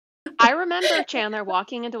I remember, Chandler,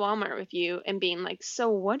 walking into Walmart with you and being like, so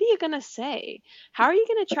what are you going to say? How are you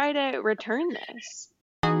going to try to return this?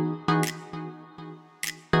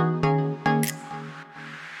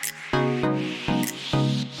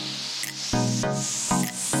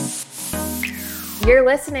 You're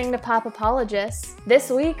listening to Pop Apologists. This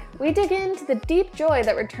week, we dig into the deep joy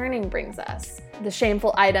that returning brings us. The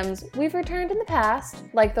shameful items we've returned in the past,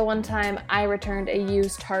 like the one time I returned a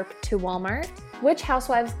used tarp to Walmart, which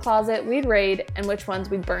housewife's closet we'd raid, and which ones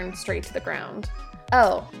we'd burn straight to the ground.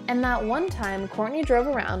 Oh, and that one time Courtney drove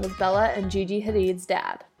around with Bella and Gigi Hadid's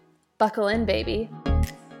dad. Buckle in, baby.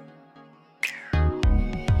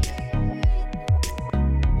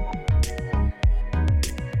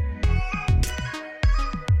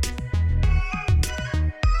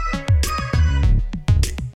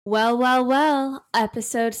 Well,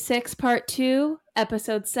 episode 6, part 2,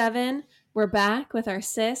 episode 7. We're back with our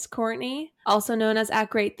sis, Courtney, also known as At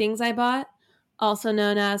Great Things I Bought, also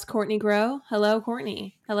known as Courtney Grow. Hello,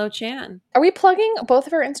 Courtney. Hello, Chan. Are we plugging both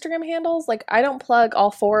of our Instagram handles? Like, I don't plug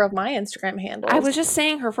all 4 of my Instagram handles. I was just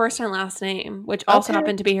saying her first and last name, which also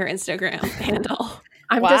happened to be her Instagram handle.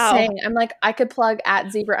 I'm just saying, I'm like, I could plug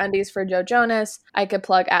at Zebra Undies for Joe Jonas. I could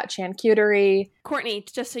plug at Chan Cutery. Courtney,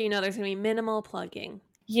 just so you know, there's going to be minimal plugging.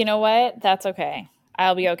 You know what? That's okay.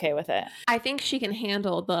 I'll be okay with it. I think she can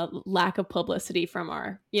handle the lack of publicity from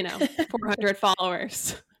our, 400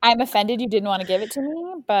 followers. I'm offended you didn't want to give it to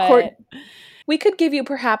me, but... We could give you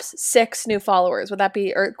perhaps 6 new followers. Would that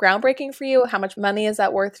be groundbreaking for you? How much money is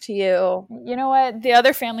that worth to you? You know what? The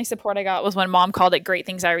other family support I got was when Mom called it Great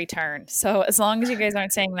Things I Returned. So as long as you guys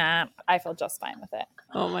aren't saying that, I feel just fine with it.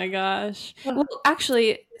 Oh my gosh. Well,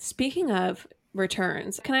 actually, speaking of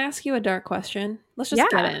returns, can I ask you a dark question? Let's just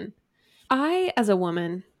get in. I, as a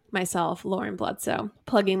woman, myself, Lauren Bledsoe,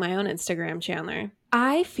 plugging my own Instagram, Chandler,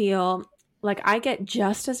 I feel like I get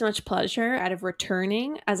just as much pleasure out of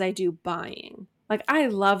returning as I do buying. Like, I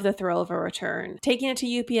love the thrill of a return. Taking it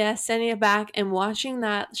to UPS, sending it back, and watching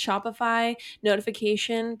that Shopify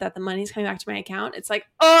notification that the money's coming back to my account. It's like,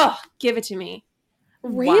 oh, give it to me.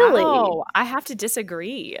 Really? Wow, I have to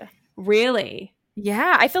disagree. Really?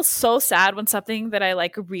 Yeah, I feel so sad when something that I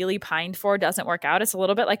really pined for doesn't work out. It's a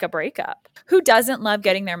little bit like a breakup. Who doesn't love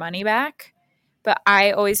getting their money back? But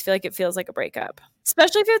I always feel like it feels like a breakup.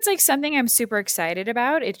 Especially if it's something I'm super excited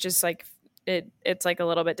about. It's just it's a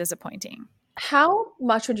little bit disappointing. How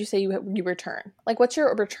much would you say you return? Like, what's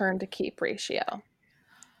your return to keep ratio?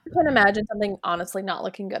 I can imagine something honestly not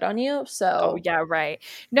looking good on you. So, oh yeah, right.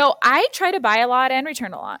 No, I try to buy a lot and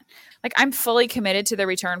return a lot. I'm fully committed to the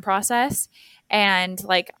return process. And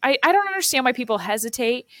I don't understand why people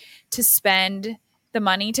hesitate to spend the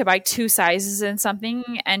money to buy 2 sizes in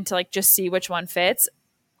something and to just see which one fits.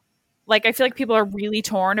 I feel like people are really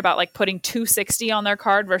torn about putting $260 on their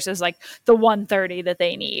card versus the $130 that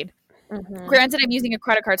they need. Mm-hmm. Granted, I'm using a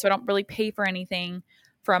credit card, so I don't really pay for anything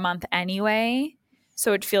for a month anyway.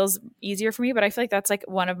 So it feels easier for me. But I feel like that's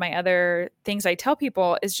one of my other things I tell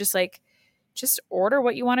people is just order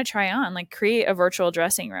what you want to try on. Create a virtual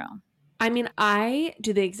dressing room. I mean, I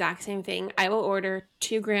do the exact same thing. I will order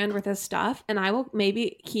 $2,000 worth of stuff and I will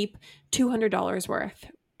maybe keep $200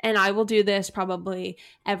 worth. And I will do this probably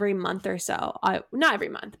every month or so. Not every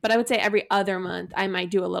month, but I would say every other month I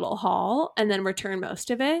might do a little haul and then return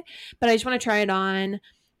most of it. But I just want to try it on.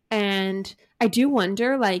 And I do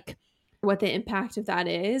wonder what the impact of that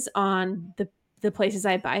is on the places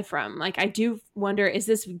I buy from. I do wonder, is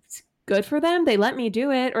this good for them? They let me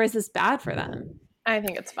do it, or is this bad for them? I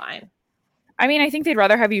think it's fine. I mean, I think they'd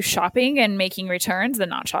rather have you shopping and making returns than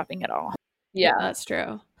not shopping at all. Yeah, that's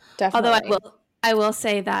true. Definitely. Although I will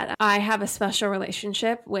say that I have a special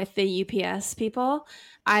relationship with the UPS people.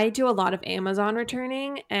 I do a lot of Amazon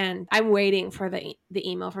returning, and I'm waiting for the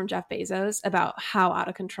email from Jeff Bezos about how out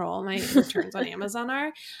of control my returns on Amazon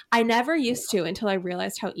are. I never used to until I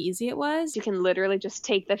realized how easy it was. You can literally just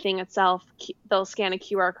take the thing itself. They'll scan a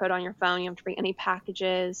QR code on your phone. You don't have to bring any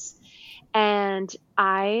packages. And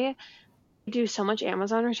I do so much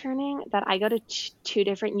Amazon returning that I go to 2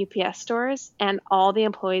 different UPS stores, and all the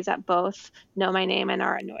employees at both know my name and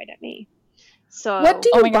are annoyed at me. So what do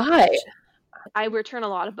you buy? I return a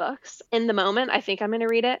lot of books. In the moment, I think I'm going to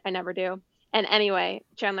read it. I never do. And anyway,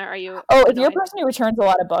 Chandler, are you? Oh, if you're a person who returns a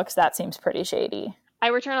lot of books, that seems pretty shady. I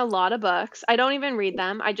return a lot of books. I don't even read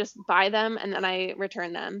them. I just buy them and then I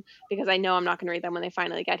return them because I know I'm not going to read them when they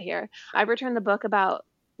finally get here. I've returned the book about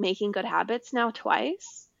making good habits now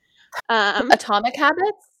twice. Atomic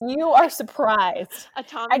Habits? You are surprised.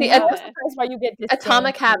 Atomic Habits. I'm surprised why you get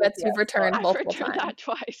Atomic Habits you've returned multiple times. I've returned that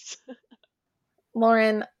twice.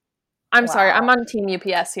 Lauren, I'm sorry. I'm on Team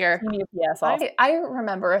UPS here. Team UPS also. I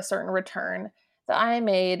remember a certain return that I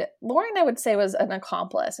made. Lauren, I would say, was an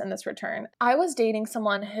accomplice in this return. I was dating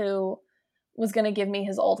someone who was going to give me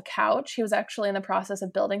his old couch. He was actually in the process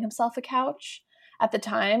of building himself a couch at the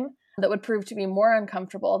time that would prove to be more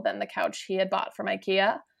uncomfortable than the couch he had bought from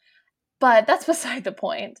IKEA. But that's beside the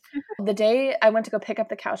point. The day I went to go pick up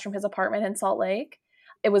the couch from his apartment in Salt Lake,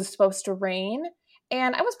 it was supposed to rain.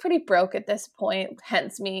 And I was pretty broke at this point,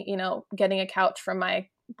 hence me, getting a couch from my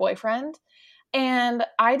boyfriend. And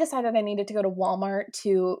I decided I needed to go to Walmart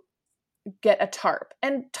to get a tarp.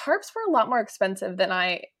 And tarps were a lot more expensive than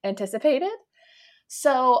I anticipated.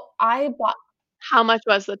 So I bought... How much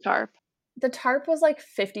was the tarp? The tarp was like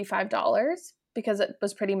 $55 because it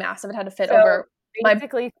was pretty massive. It had to fit over...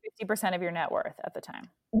 Basically 50% of your net worth at the time.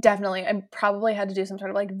 Definitely. I probably had to do some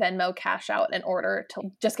sort of like Venmo cash out in order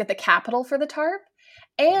to just get the capital for the tarp.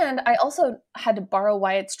 And I also had to borrow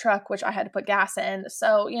Wyatt's truck, which I had to put gas in.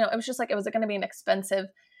 So, it was just like, it was going to be an expensive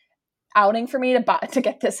outing for me to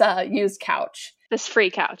get this used couch. This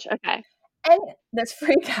free couch. Okay. And this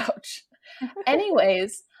free couch.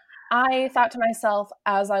 Anyways, I thought to myself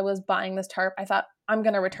as I was buying this tarp, I thought, I'm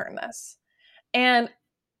going to return this. And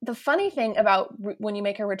the funny thing about when you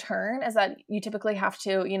make a return is that you typically have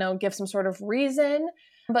to, give some sort of reason.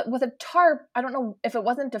 But with a tarp, I don't know if it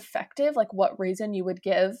wasn't defective, like what reason you would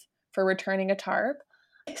give for returning a tarp.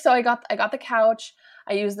 So I got the couch.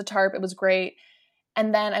 I used the tarp. It was great.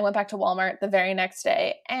 And then I went back to Walmart the very next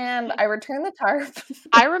day and I returned the tarp.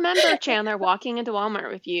 I remember, Chandler, walking into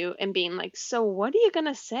Walmart with you and being like, so what are you going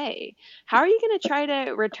to say? How are you going to try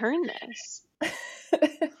to return this?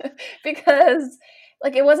 Because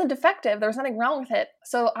it wasn't defective. There was nothing wrong with it.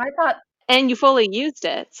 So I thought... And you fully used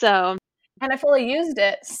it, so... And I fully used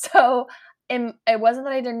it. So it wasn't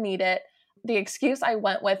that I didn't need it. The excuse I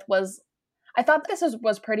went with was, I thought this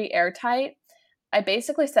was pretty airtight. I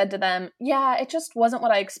basically said to them, yeah, it just wasn't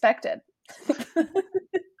what I expected.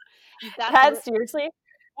 That seriously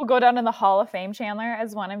will go down in the Hall of Fame, Chandler,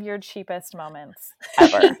 as one of your cheapest moments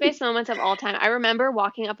ever. Cheapest moments of all time. I remember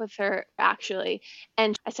walking up with her, actually,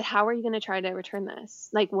 and I said, how are you going to try to return this?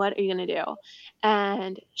 Like, what are you going to do?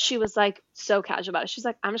 And she was like, so casual about it. She's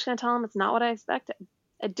like, I'm just going to tell them it's not what I expected.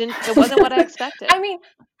 It wasn't what I expected. I mean,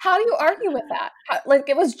 how do you argue with that?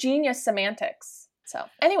 It was genius semantics. So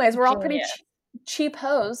anyways, we're all pretty cheap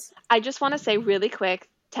hoes. I just want to say really quick,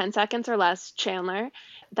 10 seconds or less, Chandler,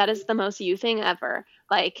 that is the most you thing ever.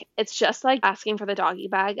 It's just like asking for the doggy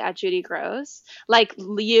bag at Judy Grows.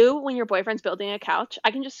 You, when your boyfriend's building a couch,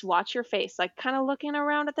 I can just watch your face, kind of looking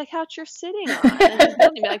around at the couch you're sitting on. And just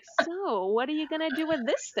building, be like, so what are you going to do with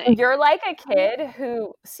this thing? You're like a kid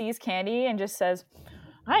who sees candy and just says,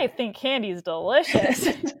 I think candy's delicious.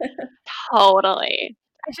 Totally.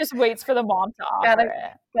 It just waits for the mom to offer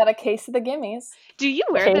it. Got a case of the gimmies. Do you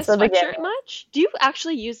wear this sweatshirt much? Do you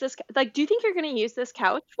actually use this? Do you think you're going to use this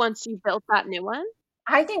couch once you built that new one?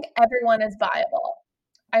 I think everyone is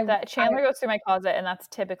viable. Chandler goes through my closet, and that's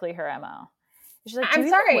typically her MO. She's like, I'm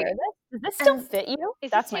sorry. Wear this? Does this still fit you?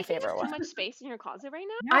 That's my favorite one. Too much space in your closet right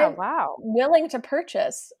now? Yeah, I'm wow. willing to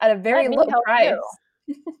purchase at a very low price.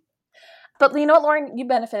 But you know what, Lauren? You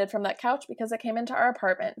benefited from that couch because it came into our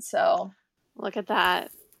apartment. So look at that.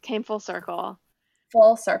 Came full circle.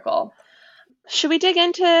 Full circle. Should we dig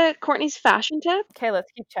into Courtney's fashion tip? Okay,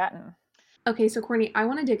 let's keep chatting. Okay, so Courtney, I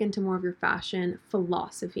want to dig into more of your fashion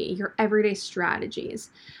philosophy, your everyday strategies.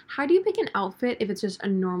 How do you pick an outfit if it's just a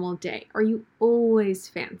normal day? Are you always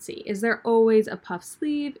fancy? Is there always a puff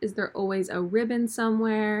sleeve? Is there always a ribbon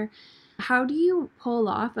somewhere? How do you pull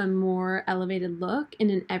off a more elevated look in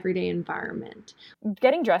an everyday environment?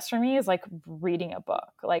 Getting dressed for me is like reading a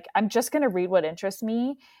book. I'm just going to read what interests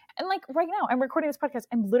me. And right now, I'm recording this podcast.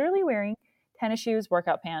 I'm literally wearing tennis shoes,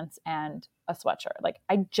 workout pants, and a sweatshirt.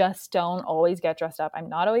 I just don't always get dressed up. I'm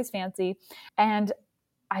not always fancy. And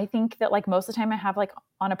I think that most of the time I have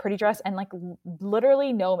on a pretty dress and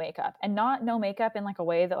literally no makeup, and not no makeup in a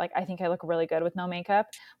way that I think I look really good with no makeup,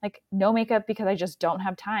 no makeup because I just don't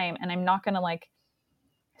have time. And I'm not going to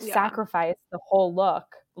sacrifice the whole look.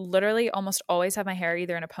 Literally almost always have my hair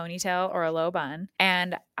either in a ponytail or a low bun.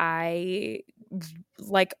 And I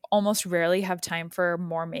almost rarely have time for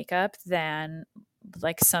more makeup than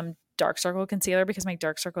some dark circle concealer because my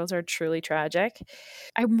dark circles are truly tragic.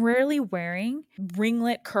 I'm rarely wearing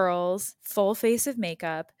ringlet curls, full face of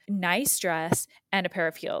makeup, nice dress, and a pair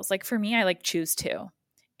of heels. For me, I choose two.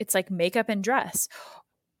 It's makeup and dress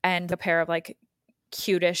and a pair of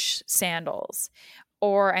cutish sandals.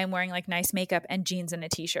 or I'm wearing like nice makeup and jeans and a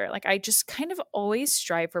t-shirt. Like I just kind of always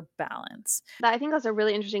strive for balance. I think that's a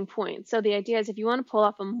really interesting point. So the idea is if you want to pull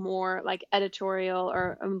off a more like editorial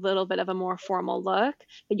or a little bit of a more formal look,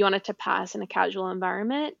 but you want it to pass in a casual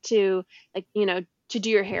environment, to like, to do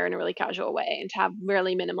your hair in a really casual way and to have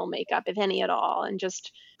really minimal makeup, if any at all, and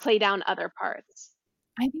just play down other parts.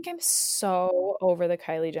 I think I'm so over the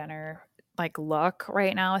Kylie Jenner like look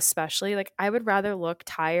right now, especially. Like I would rather look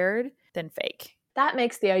tired than fake. That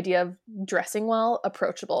makes the idea of dressing well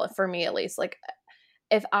approachable, for me at least. Like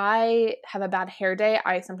if I have a bad hair day,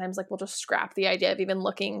 I sometimes like will just scrap the idea of even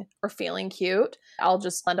looking or feeling cute. I'll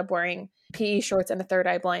just end up wearing PE shorts and a Third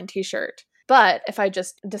Eye Blind t-shirt. But if I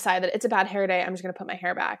just decide that it's a bad hair day, I'm just going to put my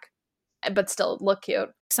hair back, but still look cute.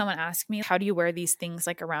 Someone asked me, how do you wear these things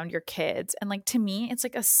like around your kids? And like to me, it's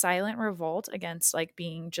like a silent revolt against like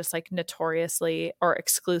being just like notoriously or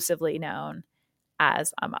exclusively known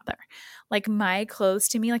as a mother. Like my clothes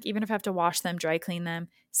to me, like even if I have to wash them, dry clean them,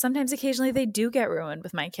 sometimes occasionally they do get ruined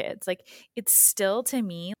with my kids. Like it's still to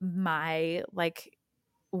me my like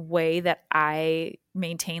way that I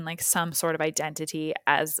maintain like some sort of identity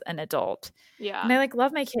as an adult. Yeah. And I like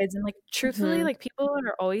love my kids, and like truthfully, like people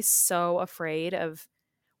are always so afraid of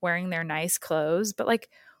wearing their nice clothes, but like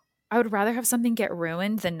I would rather have something get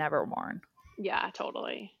ruined than never worn. Yeah,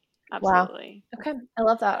 totally. Absolutely. Wow. Okay. I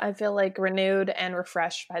love that. I feel like renewed and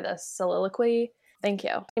refreshed by this soliloquy. Thank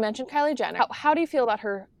you. You mentioned Kylie Jenner. How do you feel about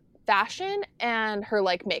her fashion and her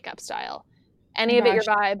like makeup style? Any of it your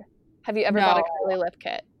vibe? Have you ever bought a Kylie lip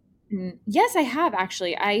kit? Yes, I have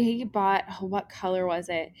actually. I bought, what color was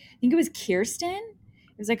it? I think it was Kirsten.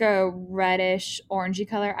 It was like a reddish orangey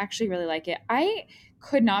color. I actually really like it. I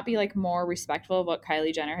could not be like more respectful of what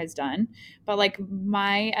Kylie Jenner has done, but like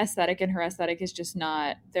my aesthetic and her aesthetic is just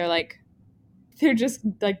not, they're just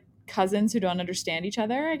like cousins who don't understand each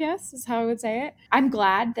other, I guess is how I would say it. I'm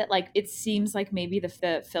glad that like it seems like maybe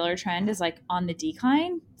the filler trend is like on the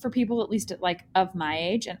decline for people at least like of my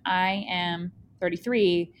age, and I am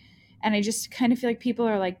 33. And I just kind of feel like people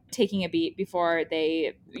are like taking a beat before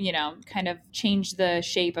they, kind of change the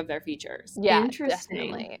shape of their features. Yeah, Interesting.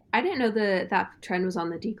 definitely. I didn't know that trend was on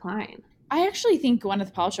the decline. I actually think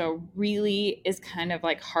Gwyneth Paltrow really is kind of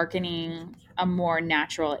like hearkening a more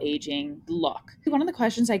natural aging look. One of the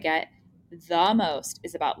questions I get the most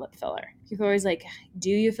is about lip filler. People are always like, do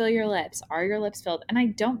you fill your lips? Are your lips filled? And I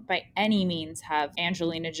don't by any means have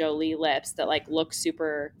Angelina Jolie lips that like look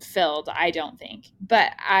super filled, I don't think.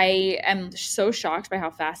 But I am so shocked by how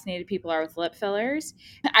fascinated people are with lip fillers.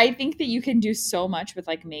 I think that you can do so much with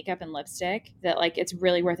like makeup and lipstick that like it's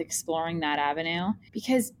really worth exploring that avenue,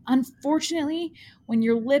 because unfortunately when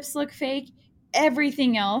your lips look fake,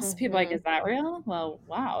 everything else, people are like, is that real? Well,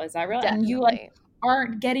 wow, is that real? Definitely. And you like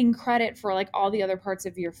aren't getting credit for like all the other parts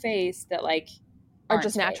of your face that like are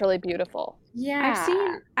just naturally beautiful.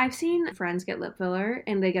 Yeah. I've seen friends get lip filler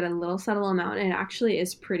and they get a little subtle amount and it actually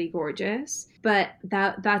is pretty gorgeous, but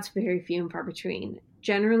that's very few and far between.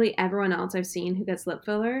 Generally everyone else I've seen who gets lip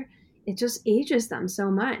filler, it just ages them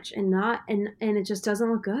so much and it just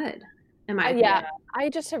doesn't look good. Yeah,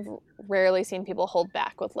 I just have rarely seen people hold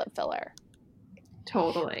back with lip filler.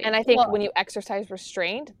 Totally. And I think when you exercise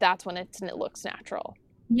restraint, that's when it looks natural.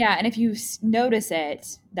 Yeah, and if you notice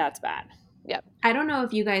it, that's bad. Yep. I don't know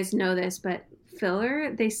if you guys know this, but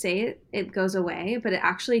filler, they say it goes away, but it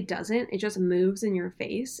actually doesn't. It just moves in your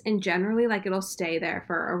face, and generally like it'll stay there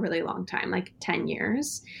for a really long time, like 10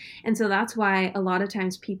 years. And so that's why a lot of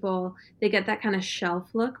times people, they get that kind of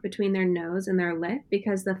shelf look between their nose and their lip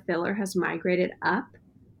because the filler has migrated up,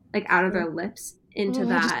 like out of their lips into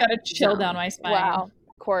that. I just got a chill down my spine. Wow.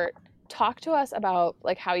 Court, talk to us about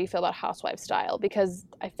like how you feel about housewife style, because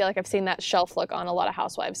I feel like I've seen that shelf look on a lot of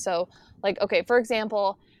housewives. So like, okay, for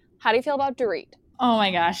example, how do you feel about Dorit? Oh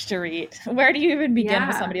my gosh, Dorit. Where do you even begin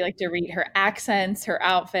with somebody like Dorit? Her accents, her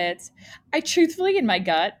outfits. I truthfully, in my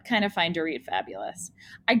gut, kind of find Dorit fabulous.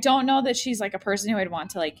 I don't know that she's like a person who I'd want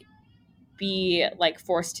to like be like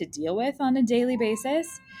forced to deal with on a daily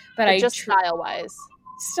basis. But I just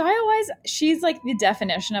style-wise, she's like the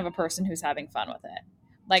definition of a person who's having fun with it.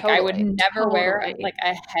 Like totally, I would never wear like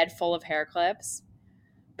a head full of hair clips,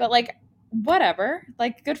 but like whatever,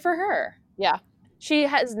 like good for her. Yeah. She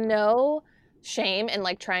has no shame in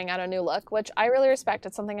like trying out a new look, which I really respect.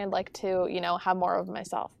 It's something I'd like to, have more of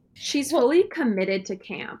myself. She's fully committed to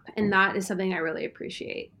camp, and that is something I really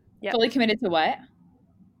appreciate. Yep. Fully committed to what?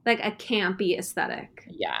 Like a campy aesthetic.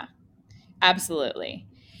 Yeah, absolutely.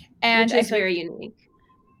 And which is very unique.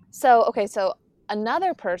 So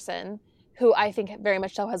another person who I think very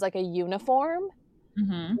much so has like a uniform,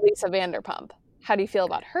 Lisa Vanderpump. How do you feel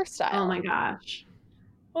about her style? Oh my gosh.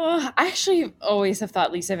 Oh, I actually always have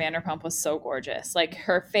thought Lisa Vanderpump was so gorgeous. Like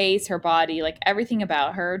her face, her body, like everything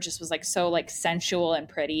about her just was like so like sensual and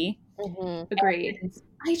pretty. Mm-hmm. Agreed. And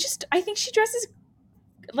I think she dresses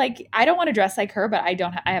like, I don't want to dress like her, but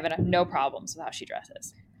I have no problems with how she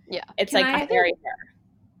dresses. Yeah. It's Can like I- very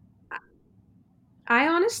her. I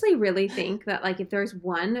honestly really think that like if there's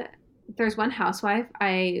one housewife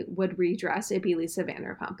I would redress, it'd be Lisa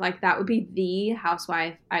Vanderpump. Like that would be the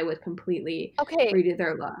housewife I would completely Okay. redo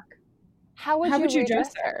their look. How would you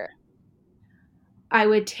redress her? I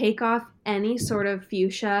would take off any sort of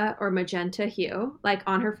fuchsia or magenta hue, like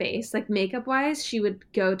on her face. Like makeup wise, she would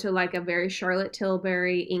go to like a very Charlotte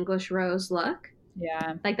Tilbury English rose look.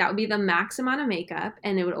 Yeah. Like that would be the max amount of makeup,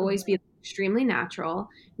 and it would always be extremely natural,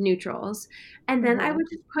 neutrals. And then I would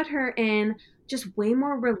just put her in just way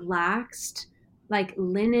more relaxed, like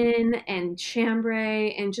linen and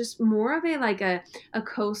chambray, and just more of a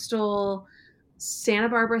coastal Santa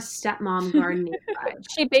Barbara stepmom gardening vibe.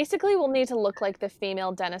 She basically will need to look like the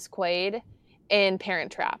female Dennis Quaid in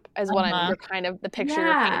Parent Trap, is what you're kind of the picture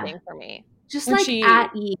you're painting for me. Just When like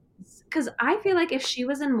at ease. Because I feel like if she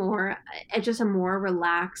was in more, just a more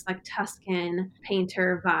relaxed, like Tuscan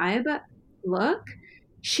painter vibe look,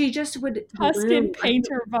 she just would Tuscan bloom,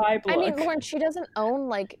 painter vibe look. I mean, Lauren, she doesn't own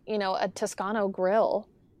like, a Toscano grill.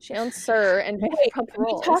 She owns Sir and Vanderpump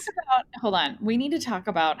Rules. Hold on. We need to talk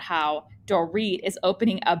about how Dorit is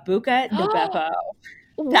opening a Buca de Beppo.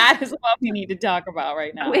 That is what we need to talk about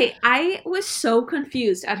right now. Wait, I was so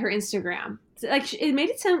confused at her Instagram. Like it made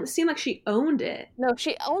it seem like she owned it. No,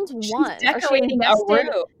 she owns She's one. decorating a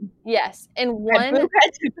room. Yes, in one. Buca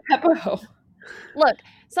de Beppo. Look,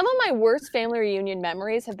 some of my worst family reunion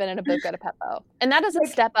memories have been in a Buca de Beppo, and that is a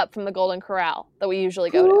step up from the Golden Corral that we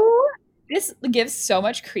usually go to. This gives so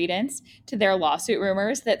much credence to their lawsuit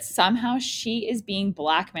rumors that somehow she is being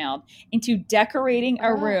blackmailed into decorating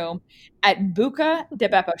a room at Buca de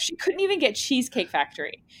Beppo. She couldn't even get Cheesecake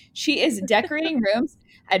Factory. She is decorating rooms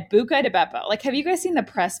at Buca de Beppo. Like, have you guys seen the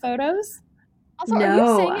press photos? Also, are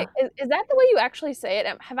you saying it? Is that the way you actually say it?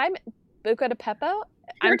 Have I Buca de Beppo?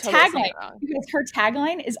 Her tagline, because her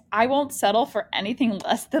tagline is "I won't settle for anything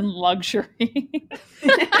less than luxury."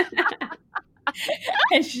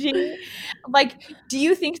 And she, like, do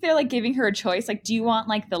you think they're like giving her a choice? Like, do you want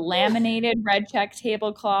like the laminated red check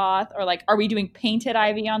tablecloth, or like, are we doing painted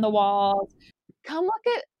ivy on the walls? Come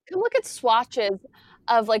look at swatches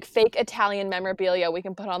of like fake Italian memorabilia we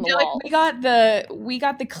can put on the wall. Like, we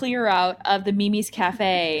got the clear out of the Mimi's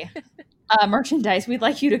Cafe merchandise. We'd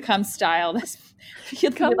like you to come style this.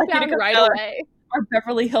 Come down right away. Our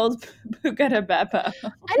Beverly Hills Buca de Beppo.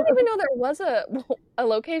 I didn't even know there was a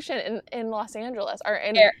location in Los Angeles or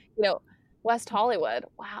in West Hollywood.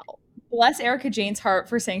 Wow. Bless Erica Jane's heart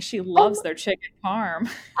for saying she loves their chicken parm.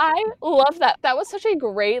 I love that. That was such a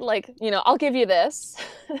great, I'll give you this.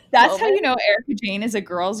 That's how you know Erica Jane is a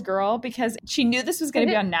girl's girl, because she knew this was going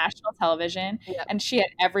to be on national television, and she had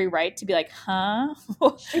every right to be like, huh?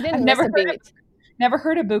 She didn't never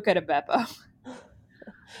heard of Buca de Beppo.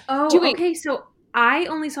 Oh, okay. So I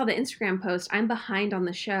only saw the Instagram post. I'm behind on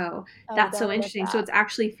the show. That's so interesting. So it's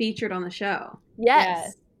actually featured on the show.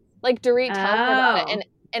 Yes. Like Dorit tells her about it,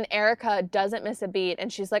 and Erica doesn't miss a beat,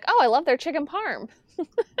 and she's like, "Oh, I love their chicken parm."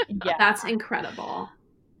 Yeah, that's incredible.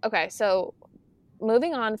 Okay, so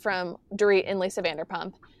moving on from Dorit and Lisa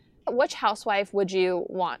Vanderpump, which housewife would you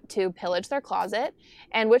want to pillage their closet,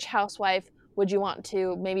 and which housewife would you want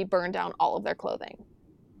to maybe burn down all of their clothing?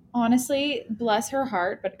 Honestly, bless her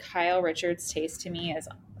heart, but Kyle Richards' taste to me is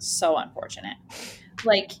so unfortunate.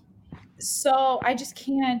 Like, so I just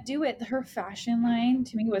can't do it. Her fashion line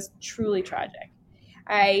to me was truly tragic.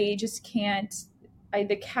 I just can't.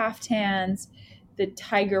 The caftans, the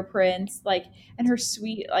tiger prints, and her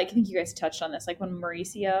sweet, I think you guys touched on this, like when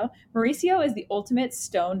Mauricio is the ultimate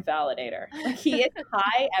stoned validator. Like, he is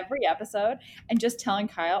high every episode and just telling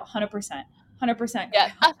Kyle 100%. 100%.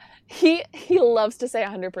 Yeah, he loves to say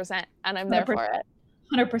 100%, and I'm there for it.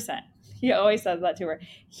 100%. He always says that to her.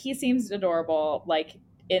 He seems adorable, like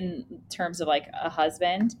in terms of like a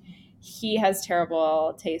husband. He has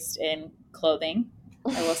terrible taste in clothing.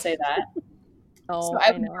 I will say that. So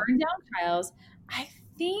I would burn down Kyle's. I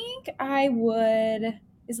think I would.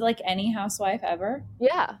 Is it like any housewife ever?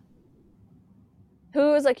 Yeah.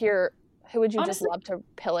 Who would you just love to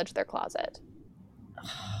pillage their closet?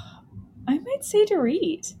 I might say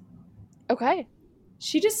Dorit. Okay.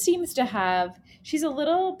 She just seems to have, she's a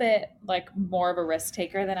little bit like more of a risk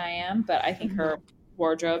taker than I am, but I think her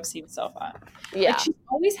wardrobe seems so fun. Yeah. Like, she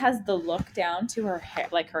always has the look down to her hair,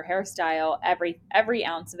 like her hairstyle, every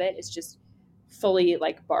ounce of it is just fully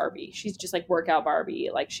like Barbie. She's just like workout Barbie,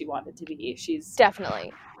 like she wanted to be. She's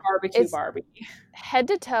Definitely. barbecue It's Barbie. head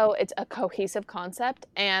to toe, it's a cohesive concept,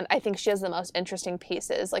 and I think she has the most interesting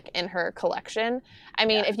pieces like in her collection. I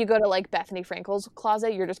mean, if you go to like Bethany Frankel's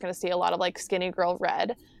closet, you're just going to see a lot of like skinny girl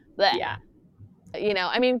red. Blech. Yeah. You know,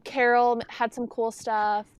 I mean, Carol had some cool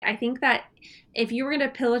stuff. I think that if you were going to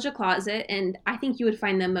pillage a closet, and I think you would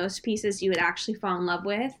find the most pieces you would actually fall in love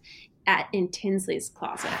with in Tinsley's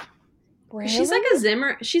closet. Really?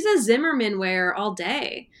 She's a Zimmerman wear all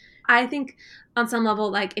day. I think on some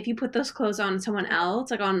level, like if you put those clothes on someone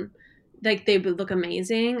else, like they would look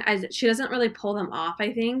amazing. She doesn't really pull them off.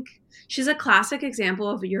 I think she's a classic example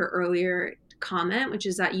of your earlier comment, which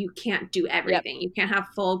is that you can't do everything. Yep. You can't have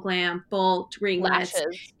full glam, full ringlets,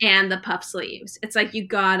 and the puff sleeves. It's like you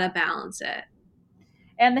gotta balance it.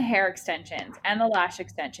 And the hair extensions and the lash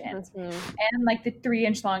extensions and like the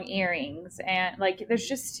 3-inch long earrings, and like there's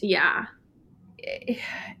just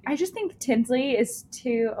I just think Tinsley is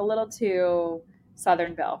a little too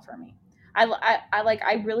Southern Belle for me.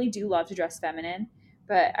 I really do love to dress feminine,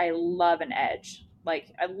 but I love an edge.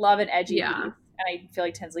 Like I love an edgy piece, and I feel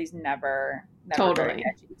like Tinsley's never very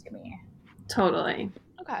edgy to me. Totally.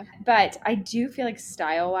 Okay. But I do feel like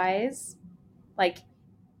style-wise, like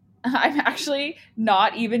I'm actually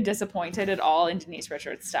not even disappointed at all in Denise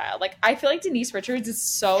Richards' style. Like I feel like Denise Richards is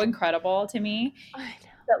so incredible to me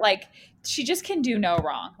that like she just can do no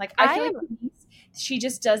wrong. Like I feel like Denise, she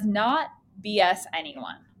just does not BS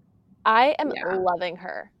anyone. I am loving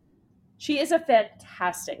her. She is a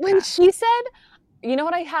fantastic When she said, you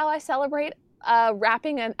know how I celebrate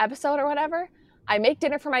wrapping an episode or whatever? I make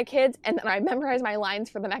dinner for my kids and then I memorize my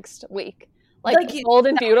lines for the next week. Like Bold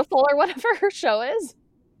and Beautiful or whatever her show is.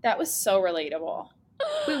 That was so relatable.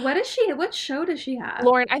 Wait, what show does she have?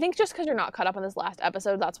 Lauren, I think just because you're not caught up on this last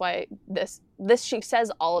episode, that's why she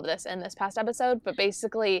says all of this in this past episode, but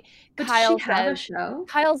basically Kyle says, have a show?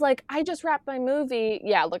 Kyle's like, I just wrapped my movie.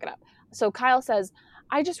 Yeah, look it up. So Kyle says,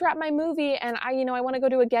 I just wrapped my movie and I want to go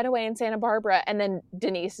do a getaway in Santa Barbara. And then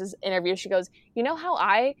Denise's interview, she goes, you know how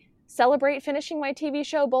I celebrate finishing my TV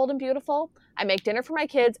show, Bold and Beautiful? I make dinner for my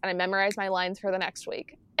kids and I memorize my lines for the next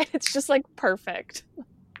week. And it's just like perfect.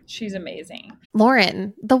 She's amazing.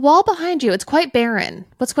 Lauren, the wall behind you, it's quite barren.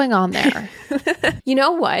 What's going on there? You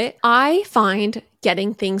know what? I find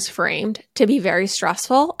getting things framed to be very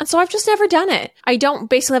stressful. And so I've just never done it. I don't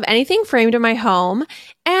basically have anything framed in my home.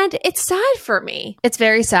 And it's sad for me. It's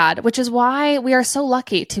very sad, which is why we are so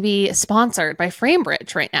lucky to be sponsored by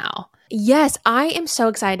FrameBridge right now. Yes, I am so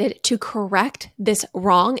excited to correct this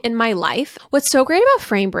wrong in my life. What's so great about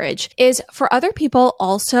FrameBridge is for other people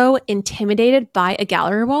also intimidated by a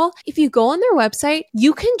gallery wall, if you go on their website,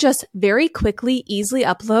 you can just very quickly, easily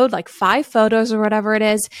upload like 5 photos or whatever it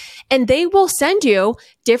is, and they will send you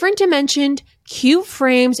different dimensioned, cute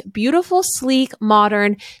frames, beautiful, sleek,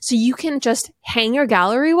 modern, so you can just hang your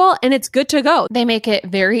gallery wall and it's good to go. They make it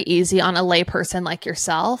very easy on a layperson like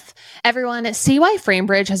yourself. Everyone, see why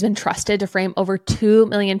FrameBridge has been trusted to frame over 2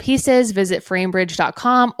 million pieces. Visit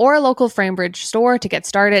framebridge.com or a local FrameBridge store to get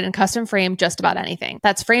started and custom frame just about anything.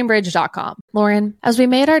 That's framebridge.com. Lauren, as we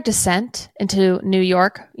made our descent into New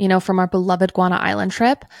York, from our beloved Guana Island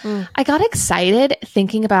trip, I got excited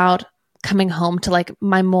thinking about coming home to like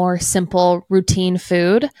my more simple routine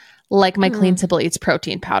food, like my Clean Simple Eats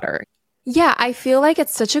protein powder. Yeah, I feel like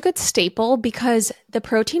it's such a good staple because the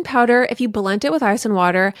protein powder, if you blend it with ice and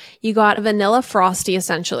water, you got vanilla frosty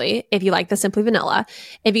essentially, if you like the Simply Vanilla.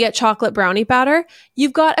 If you get chocolate brownie powder,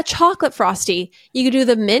 you've got a chocolate frosty. You could do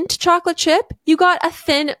the mint chocolate chip, you got a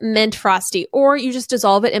thin mint frosty, or you just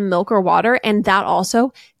dissolve it in milk or water, and that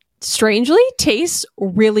also strangely tastes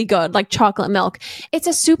really good, like chocolate milk. It's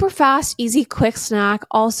a super fast, easy, quick snack.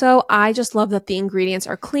 Also, I just love that the ingredients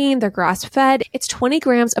are clean, they're grass-fed. It's 20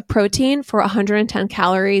 grams of protein for 110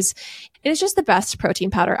 calories. It is just the best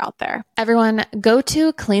protein powder out there. Everyone, go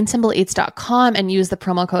to cleansimpleeats.com and use the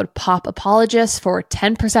promo code POPAPOLOGIST for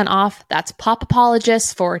 10% off. That's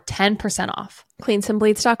POPAPOLOGIST for 10% off.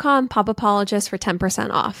 Cleansimpleeats.com, POPAPOLOGIST for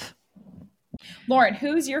 10% off. Lauren,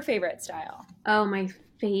 who's your favorite style? Oh, my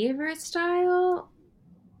favorite style?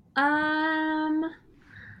 Gosh,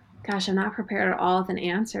 I'm not prepared at all with an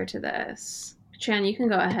answer to this. Chan, you can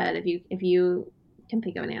go ahead if you can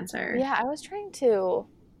think of an answer. Yeah, I was trying to.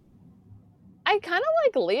 I kind of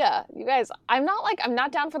like Leah. You guys, I'm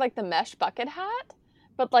not down for like the mesh bucket hat,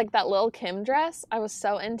 but like that Lil' Kim dress, I was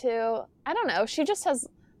so into. I don't know. She just has.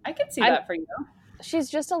 I can see that for you. She's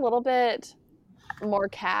just a little bit more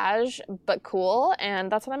cash, but cool,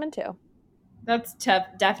 and that's what I'm into. That's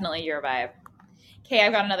definitely your vibe. Okay,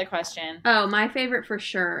 I've got another question. Oh, my favorite for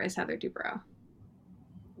sure is Heather Dubrow.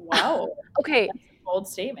 Wow. Okay. That's a bold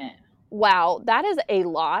statement. Wow. That is a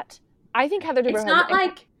lot. I think Heather Dubrow It's not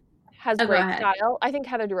like has Oh, go great ahead. style. I think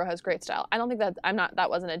Heather Dubrow has great style. I don't think that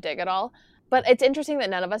wasn't a dig at all. But it's interesting that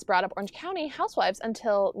none of us brought up Orange County housewives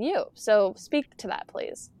until you. So speak to that,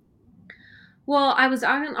 please. Well, I was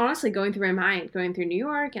honestly going through my mind, going through New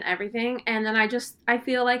York and everything, and then I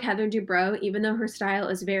feel like Heather Dubrow, even though her style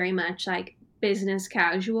is very much like business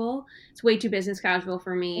casual, it's way too business casual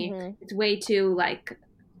for me. Mhm. It's way too like,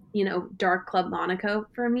 dark Club Monaco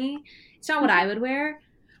for me. It's not what I would wear.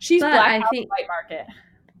 She's But Black I House think- White Market.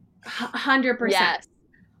 100%. Yes.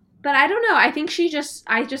 But I don't know. I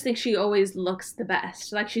just think she always looks the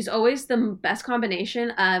best. Like she's always the best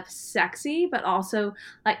combination of sexy, but also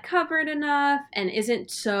like covered enough and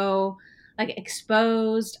isn't so like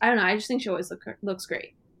exposed. I don't know. I just think she always looks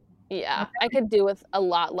great. Yeah. I could do with a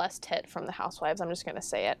lot less tit from the housewives. I'm just going to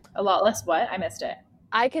say it. A lot less what? I missed it.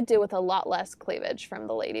 I could do with a lot less cleavage from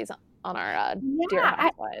the ladies on our Dear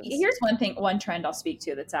Housewives. Here's one trend I'll speak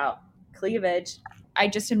to that's out. Cleavage. I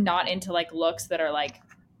just am not into like looks that are like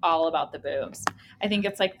all about the boobs. I think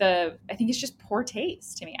it's just poor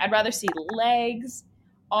taste to me. I'd rather see legs,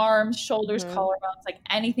 arms, shoulders, collarbones, like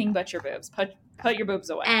anything but your boobs. Put your boobs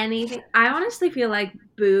away. Anything. I honestly feel like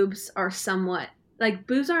boobs are somewhat like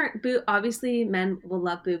obviously men will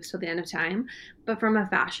love boobs till the end of time, but from a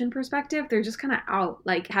fashion perspective, they're just kind of out.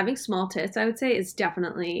 Like having small tits, I would say, is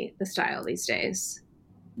definitely the style these days.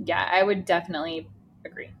 Yeah, I would definitely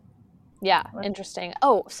agree. Yeah, interesting.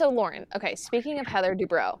 Oh, so Lauren, okay, speaking of Heather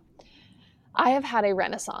Dubrow, I have had a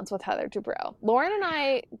renaissance with Heather Dubrow. Lauren and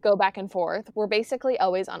I go back and forth. We're basically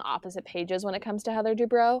always on opposite pages when it comes to Heather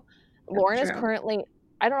Dubrow. Lauren is currently,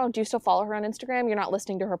 I don't know, do you still follow her on Instagram? You're not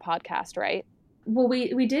listening to her podcast, right? Well,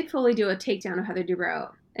 we did fully do a takedown of Heather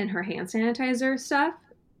Dubrow and her hand sanitizer stuff.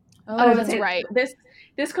 Oh, that's right.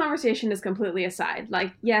 This conversation is completely aside.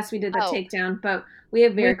 Like, yes, we did the takedown, but we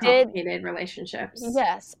have very complicated relationships.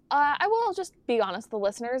 Yes. I will just be honest, the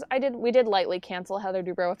listeners, we did lightly cancel Heather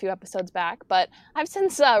Dubrow a few episodes back, but I've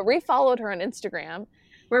since refollowed her on Instagram.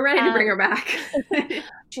 We're ready to bring her back.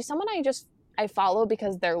 She's someone I follow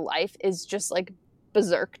because their life is just like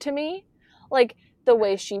berserk to me. Like the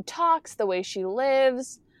way she talks, the way she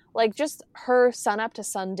lives, like just her sun up to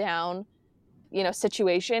sundown,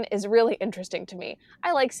 situation is really interesting to me.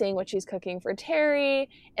 I like seeing what she's cooking for Terry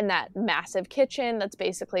in that massive kitchen that's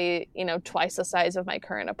basically, twice the size of my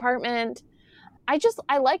current apartment. I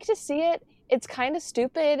like to see it. It's kind of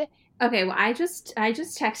stupid. Okay, well, I just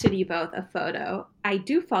texted you both a photo. I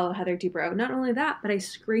do follow Heather Dubrow. Not only that, but I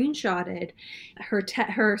screenshotted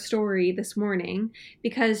her story this morning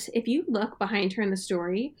because if you look behind her in the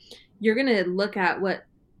story, you're gonna look at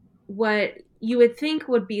what you would think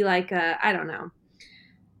would be like a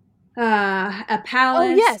palace.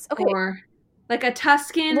 Oh, yes. Okay. Or like a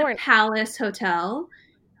Tuscan palace hotel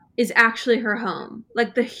is actually her home.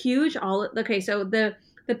 Like the huge okay, so the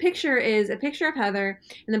picture is a picture of Heather,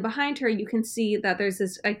 and then behind her you can see that there's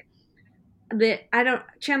this like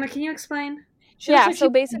Chandler, can you explain? So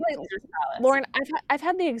basically, Lauren, I've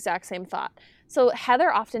had the exact same thought. So Heather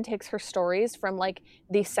often takes her stories from like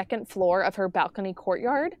the second floor of her balcony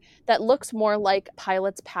courtyard that looks more like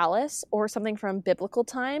Pilate's Palace or something from biblical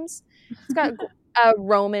times. It's got a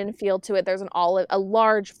Roman feel to it. There's a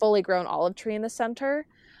large, fully grown olive tree in the center.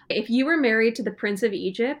 If you were married to the Prince of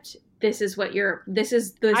Egypt, this is what you'd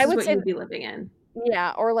be living in.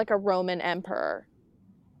 Yeah, or like a Roman emperor.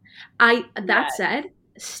 Said,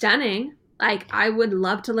 stunning. Like, I would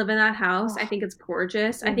love to live in that house. I think it's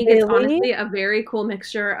gorgeous. I think it's honestly a very cool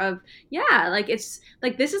mixture of, it's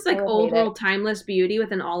like, this is like old world timeless beauty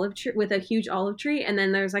with an olive tree, with a huge olive tree. And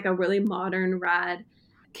then there's like a really modern rad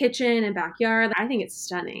kitchen and backyard. I think it's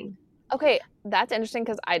stunning. Okay, that's interesting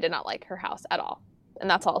because I did not like her house at all. And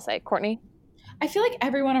that's all I'll say. Courtney? I feel like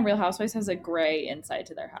everyone on Real Housewives has a gray inside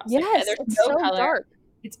to their house. Yes, like, it's so color. Dark.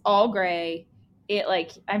 It's all gray.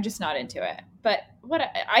 I'm just not into it. But what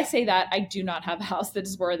I say that I do not have a house that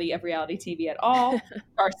is worthy of reality TV at all.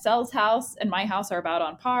 Garcelle's house and my house are about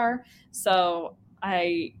on par. So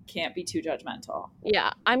I can't be too judgmental.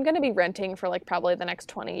 Yeah, I'm going to be renting for like probably the next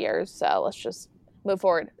 20 years. So let's just move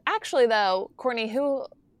forward. Actually, though, Courtney,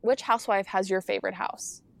 which housewife has your favorite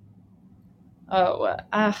house? Oh,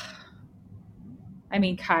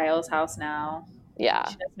 Kyle's house now. Yeah.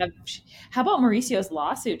 How about Mauricio's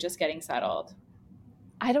lawsuit just getting settled?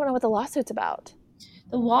 I don't know what the lawsuit's about.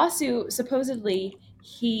 The lawsuit, supposedly,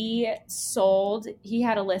 he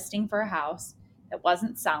had a listing for a house that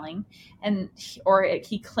wasn't selling,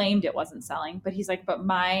 he claimed it wasn't selling, but he's like,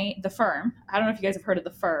 the firm, I don't know if you guys have heard of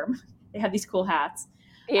the firm. They have these cool hats.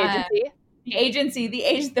 The agency?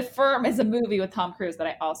 The Firm is a movie with Tom Cruise that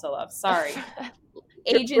I also love. Sorry.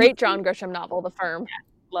 Great John Grisham novel, The Firm.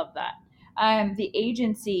 Love that. The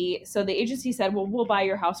agency said, well, we'll buy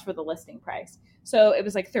your house for the listing price. So it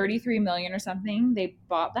was like 33 million or something. They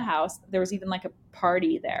bought the house. There was even like a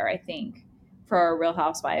party there, I think, for Real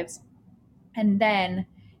Housewives. And then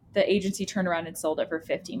the agency turned around and sold it for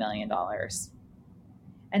 $50 million.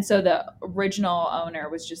 And so the original owner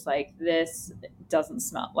was just like, this doesn't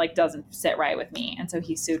sit right with me. And so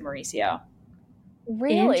he sued Mauricio.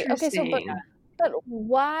 Really? Okay, so but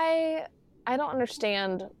why? I don't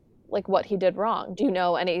understand like what he did wrong. Do you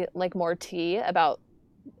know any like more tea about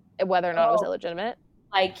whether or not it was illegitimate?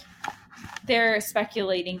 Like they're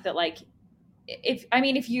speculating that like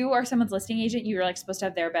if you are someone's listing agent, you're like supposed to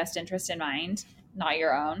have their best interest in mind, not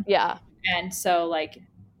your own. Yeah. And so like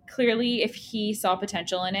clearly if he saw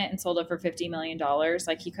potential in it and sold it for $50 million,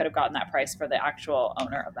 like he could have gotten that price for the actual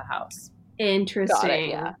owner of the house. Interesting. Got it,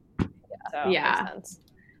 yeah. So, yeah. Makes sense.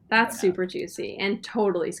 That's super juicy and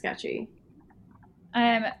totally sketchy.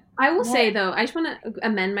 I will say though, I just want to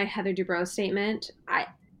amend my Heather Dubrow statement.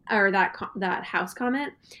 That house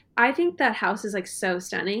comment. I think that house is like so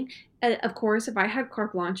stunning. Of course, if I had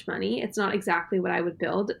carte blanche money, it's not exactly what I would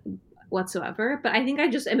build whatsoever. But I think I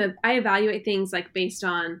evaluate things like based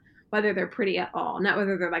on whether they're pretty at all, not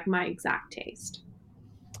whether they're like my exact taste.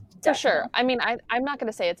 For sure. I mean, I'm not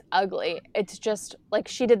going to say it's ugly. It's just like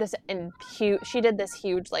she did this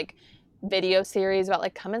huge like video series about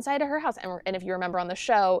like come inside of her house. And if you remember on the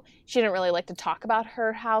show, she didn't really like to talk about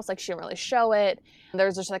her house. Like she didn't really show it.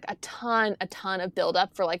 There's just like a ton of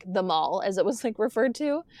buildup for like the mall, as it was like referred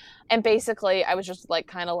to. And basically I was just like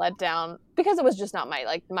kind of let down because it was just not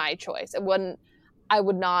my choice. I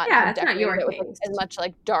would not have decorated it with like, as much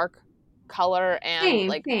like dark color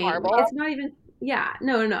and marble. It's not even,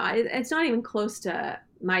 no. It's not even close to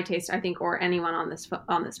my taste, I think, or anyone on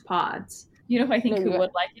this pods. You know who I think who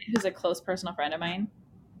would like it? Who's a close personal friend of mine?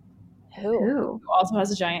 Who also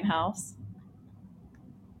has a giant house.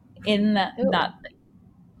 Not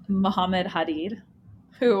Muhammad Hadid,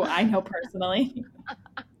 who I know personally.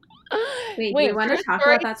 Wait, do you want to talk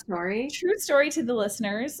about that story? True story to the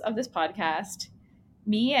listeners of this podcast.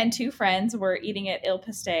 Me and two friends were eating at Il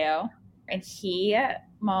Pastel, and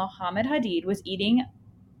Muhammad Hadid, was eating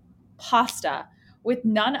pasta with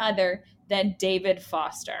none other than David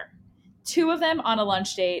Foster. Two of them on a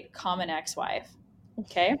lunch date, common ex-wife.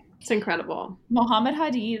 Okay? It's incredible. Muhammad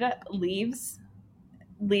Hadid leaves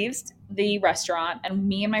the restaurant, and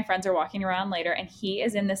me and my friends are walking around later, and he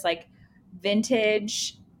is in this like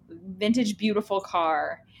vintage beautiful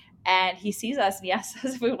car, and he sees us and he asks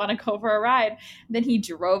us if we want to go for a ride. Then he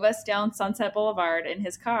drove us down Sunset Boulevard in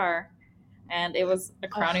his car, and it was a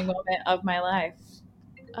crowning moment of my life.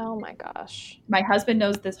 Oh my gosh. My husband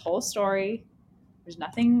knows this whole story. There's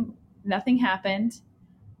nothing happened.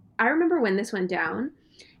 I remember when this went down.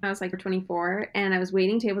 I was like 24 and I was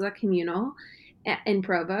waiting tables at Communal in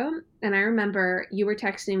Provo. And I remember you were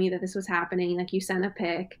texting me that this was happening. Like you sent a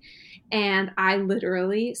pic, and I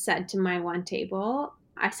literally said to my one table,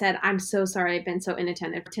 I said, I'm so sorry I've been so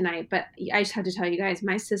inattentive tonight, but I just have to tell you guys,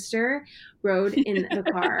 my sister rode in the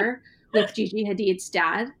car with Gigi Hadid's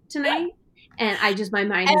dad tonight. And my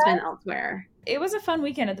mind has been elsewhere. It was a fun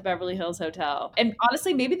weekend at the Beverly Hills Hotel. And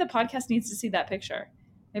honestly, maybe the podcast needs to see that picture.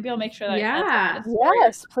 Maybe I'll make sure that.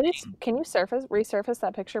 Yes, please. Can you resurface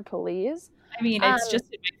that picture, please? I mean, it's just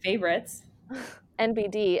in my favorites.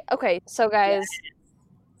 NBD. Okay, so guys,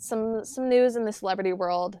 some news in the celebrity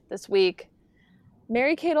world this week.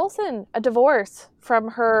 Mary-Kate Olsen, a divorce from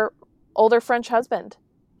her older French husband.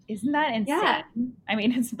 Isn't that insane? Yeah. I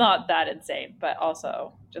mean, it's not that insane, but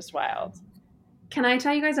also just wild. Can I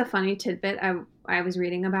tell you guys a funny tidbit I was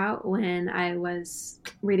reading about when I was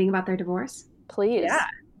reading about their divorce? Please. Yeah.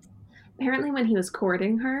 Apparently when he was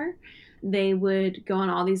courting her, they would go on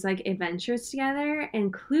all these like adventures together,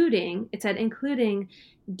 including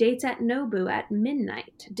dates at Nobu at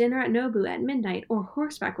midnight, dinner at Nobu at midnight, or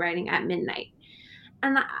horseback riding at midnight.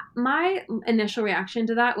 And my initial reaction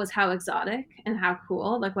to that was how exotic and how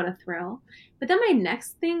cool, like what a thrill. But then my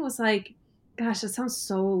next thing was like, gosh, that sounds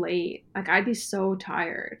so late. Like I'd be so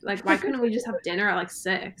tired. Like why couldn't we just have dinner at like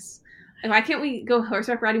 6? Like why can't we go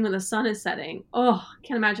horseback riding when the sun is setting? Oh, I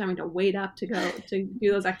can't imagine having to wait up to go to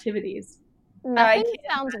do those activities. Nothing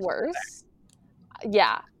sounds worse.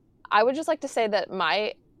 Yeah. I would just like to say that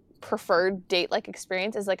my preferred date-like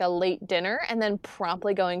experience is like a late dinner and then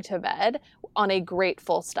promptly going to bed on a great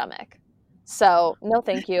full stomach. So no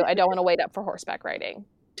thank you. I don't want to wait up for horseback riding.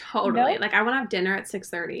 Totally. Like I want to have dinner at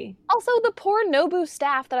 6:30. Also, the poor Nobu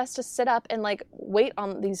staff that has to sit up and like wait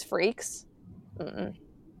on these freaks. Mm-mm.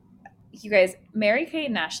 you guys, Mary Kate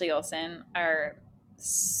and Ashley Olsen are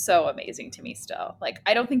so amazing to me still. Like,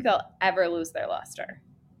 I don't think they'll ever lose their luster.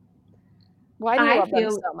 Why do you I love them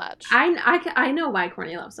feel- so much? I know why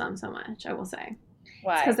Courtney loves them so much, I will say.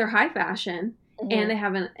 Why? It's because they're high fashion Mhm. and they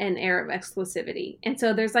have an air of exclusivity. And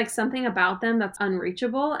so there's like something about them that's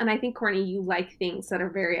unreachable. And I think, Courtney, you like things that are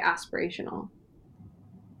very aspirational.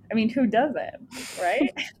 I mean, who doesn't,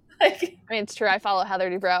 right? Like, I mean, it's true. I follow Heather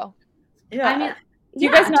Dubrow. yeah. I mean, Do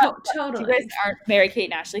you yeah, guys not? totally. You guys aren't Mary Kate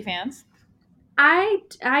and Ashley fans? I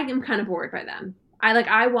am kind of bored by them.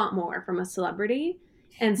 I want more from a celebrity.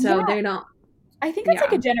 And so Yeah. they don't. I think it's Yeah.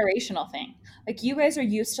 like a generational thing. Like, you guys are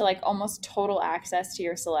used to like almost total access to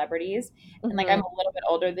your celebrities, and like Mhm. I'm a little bit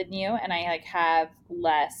older than you, and I like have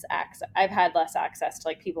less access. I've had less access to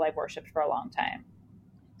like people I've worshipped for a long time.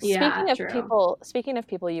 Yeah, Speaking of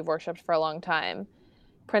people you've worshipped for a long time,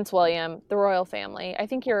 Prince William, the royal family. I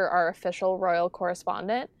think you're our official royal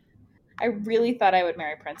correspondent. I really thought I would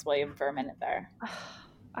marry Prince William for a minute there.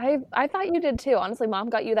 I thought you did too. Honestly, Mom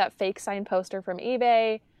got you that fake signed poster from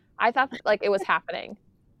eBay. I thought like it was happening.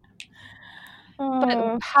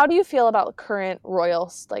 But how do you feel about the current royal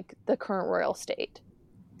state?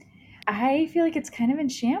 I feel like it's kind of in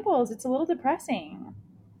shambles. It's a little depressing.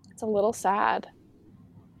 It's a little sad.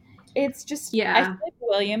 It's just, Yeah. I feel like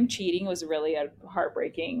William cheating was really a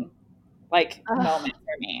heartbreaking like Ugh. moment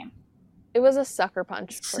for me. It was a sucker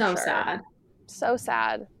punch for So sure. sad. So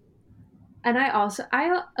sad. And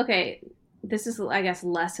okay, this is, I guess,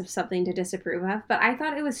 less of something to disapprove of, but I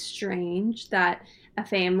thought it was strange that a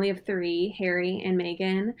family of 3, Harry and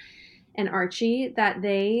Meghan and Archie, that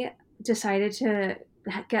they decided to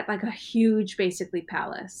get like a huge, basically,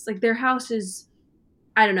 palace. Like, their house is,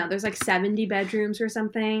 I don't know, there's like 70 bedrooms or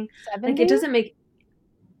something. 70? Like, it doesn't make,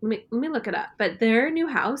 let me look it up, but their new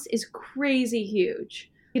house is crazy huge.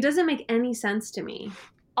 It doesn't make any sense to me.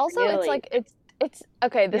 Also, Really? it's like it's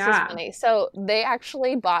okay, this is Yeah. funny. So they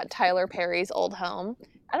actually bought Tyler Perry's old home.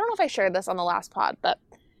 I don't know if I shared this on the last pod, but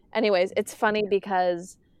anyways, it's funny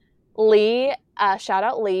because Lee, shout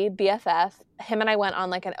out Lee, BFF, him and I went on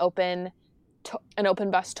like an open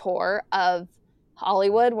bus tour of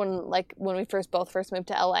Hollywood when we both first moved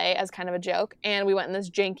to LA as kind of a joke, and we went in this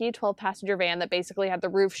janky 12-passenger van that basically had the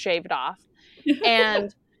roof shaved off.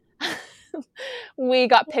 And we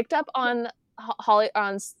got picked up on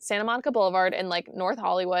Santa Monica Boulevard in like North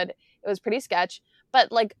Hollywood. It was pretty sketch,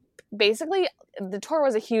 but like basically the tour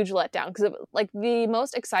was a huge letdown because like the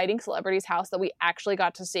most exciting celebrity's house that we actually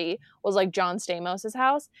got to see was like John Stamos'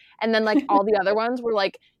 house, and then like all the other ones were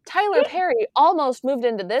like Tyler Perry almost moved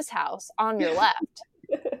into this house on your left.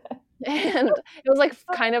 And it was like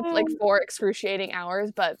kind of like 4 excruciating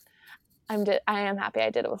hours, but I am happy I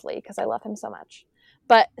did it with Lee because I love him so much.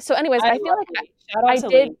 But so anyways, I feel like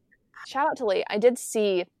shout out to Lee. I did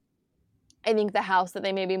see, I think, the house that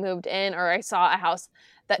they maybe moved in, or I saw a house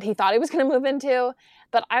that he thought he was going to move into,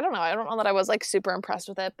 but I don't know. I don't know that I was like super impressed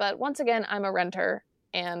with it. But once again, I'm a renter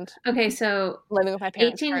and Okay, so living with my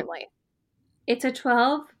parents currently. It's a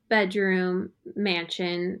 12-bedroom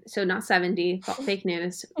mansion, so not 70, fake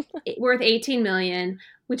news, worth $18 million,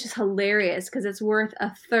 which is hilarious because it's worth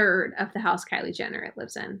a third of the house Kylie Jenner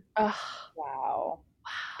lives in. Ugh, Wow.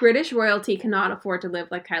 British royalty cannot afford to live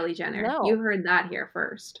like Kylie Jenner. No. You heard that here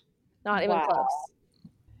first, not even Wow.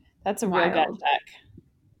 close. That's a real gut Wild. check.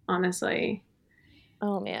 honestly.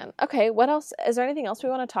 Oh man. Okay, what else? Is there anything else we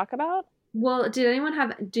want to talk about? Well,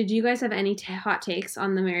 did you guys have any hot takes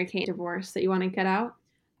on the Mary Kate divorce that you want to get out?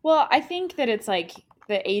 Well, I think that it's like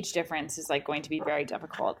the age difference is like going to be very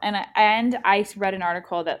difficult. And I read an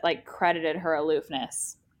article that like credited her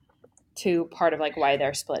aloofness to part of like why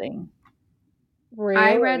they're splitting. Really?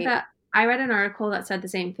 I read an article that said the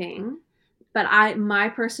same thing, but my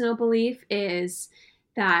personal belief is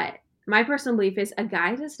a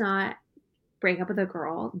guy does not break up with a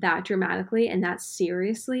girl that dramatically and that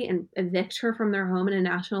seriously and evict her from their home in a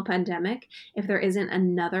national pandemic if there isn't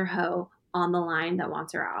another hoe on the line that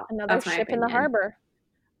wants her out. Another That's my ship in the opinion. harbor.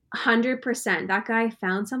 100%. That guy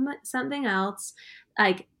found something else.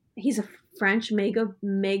 Like, he's a French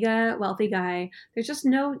mega wealthy guy. There's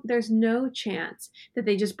no chance that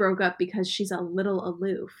they just broke up because she's a little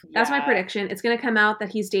aloof. That's my Yeah. prediction. It's going to come out that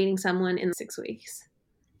he's dating someone in 6 weeks.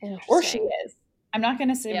 Or she is. I'm not going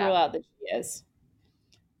to say Yeah. rule out that she is.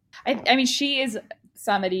 I mean, she is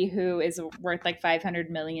somebody who is worth like $500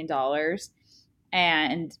 million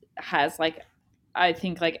and has like, I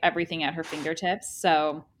think like everything at her fingertips.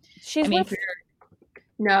 So, She's I mean, with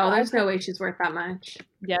No, there's no way she's worth that much.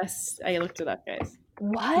 yes, I looked it up, guys.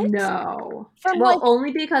 what? No. From, well, like,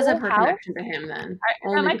 only because of Full her House? connection to him then. That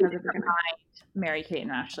Only might be because of her connection. Mary Kate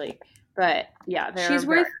and Ashley. But yeah, they're She's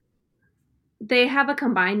worth They have a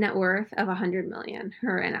combined net worth of 100 million,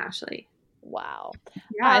 her and Ashley. Wow.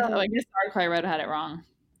 Yeah, I guess the article I read had it wrong.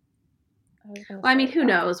 Well, I mean, who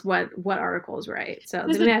knows what article is right? So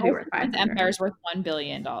they may be worth 500. Empire is worth $1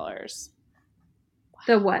 billion.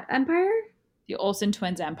 The what empire? The Olsen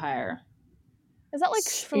twins empire. Is that like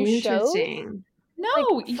from shows? Interesting. No,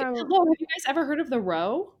 Like have you guys ever heard of the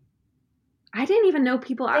Row? I didn't even know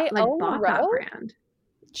people They like own bought Row? that brand.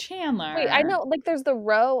 Chandler. Wait, I know, like, there's the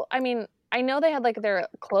Row. I mean, I know they had like their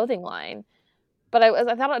clothing line, but I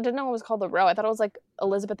didn't know it was called the Row. I thought it was like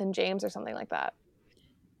Elizabeth and James or something like that.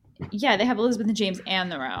 Yeah, they have Elizabeth and James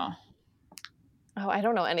and the Row. Oh, I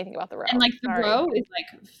don't know anything about the Row. And like the Sorry. Row is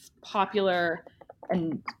like popular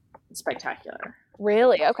and spectacular.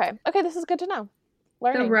 Really? Okay. Okay, this is good to know.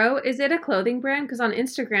 Learning. The Row, is it a clothing brand? Because on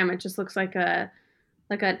Instagram it just looks like an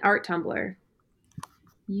art Tumblr.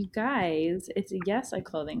 You guys, it's a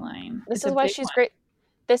clothing line. This It's is a why big she's one. great.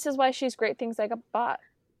 This is why she's great things I got bought.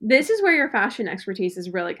 This is where your fashion expertise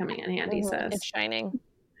is really coming in handy, sis. It's shining.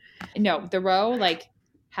 No, the Row like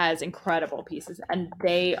has incredible pieces and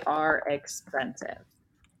they are expensive.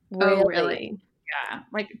 Oh, really? Yeah,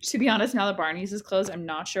 like to be honest, now that Barney's is closed, I'm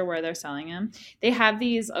not sure where they're selling them. They have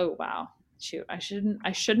these. Oh wow, shoot! I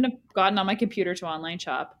shouldn't have gotten on my computer to online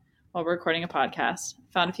shop while we're recording a podcast.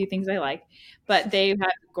 Found a few things I like, but they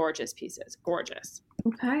have gorgeous pieces. Gorgeous.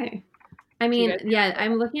 Okay. I mean, yeah,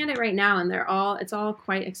 I'm looking at it right now, and it's all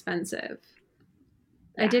quite expensive.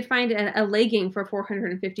 Yeah. I did find a legging for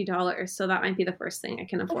 $450, so that might be the first thing I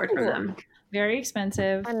can afford from them. Very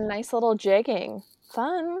expensive. A nice little jigging.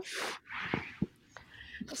 Fun.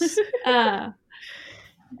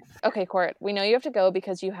 Okay, Court, we know you have to go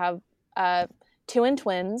because you have 2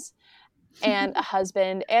 twins and a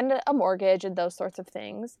husband and a mortgage and those sorts of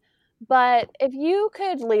things. But if you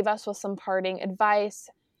could leave us with some parting advice,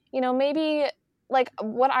 maybe like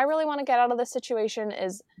what I really want to get out of this situation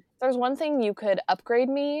is if there's one thing you could upgrade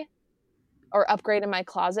me or upgrade in my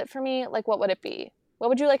closet for me, like what would it be? What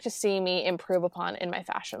would you like to see me improve upon in my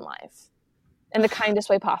fashion life in the kindest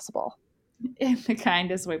way possible? In the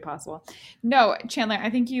kindest way possible. No, Chandler, I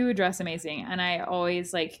think you dress amazing. And I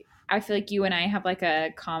always I feel like you and I have like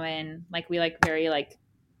a common, like we like very like,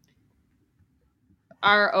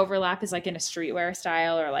 our overlap is like in a streetwear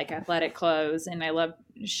style or like athletic clothes. And I love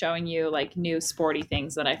showing you like new sporty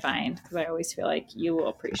things that I find because I always feel like you will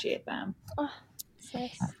appreciate them. Oh,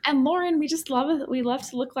 nice. And Lauren, we just love it. We love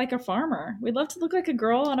to look like a farmer. We love to look like a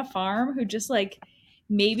girl on a farm who just like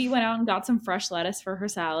maybe went out and got some fresh lettuce for her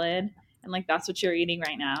salad. And like, that's what you're eating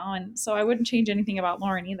right now. And so I wouldn't change anything about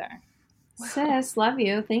Lauren either. Sis, love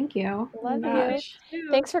you. Thank you. Love you.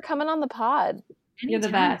 Thanks for coming on the pod. Anytime. You're the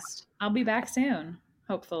best. I'll be back soon,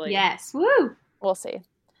 hopefully. Yes. Woo. We'll see.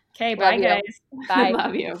 Okay, bye guys. Bye.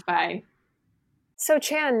 Love you. Bye. So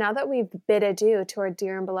Chan, now that we've bid adieu to our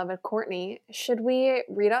dear and beloved Courtney, should we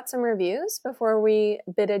read out some reviews before we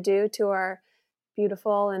bid adieu to our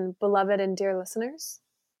beautiful and beloved and dear listeners?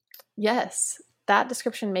 Yes. That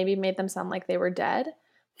description maybe made them sound like they were dead,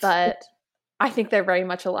 but I think they're very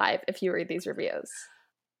much alive if you read these reviews.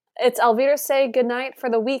 It's Elvira say goodnight for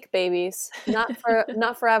the week, babies. Not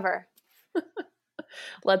forever.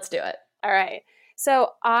 Let's do it. All right. So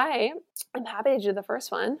I am happy to do the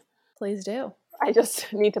first one. Please do. I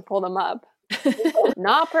just need to pull them up.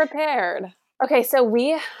 Not prepared. Okay, so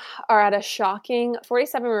we are at a shocking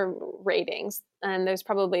 47 ratings, and there's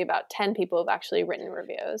probably about 10 people who've actually written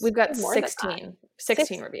reviews. We've got More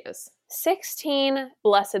 16 reviews. 16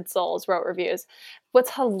 blessed souls wrote reviews.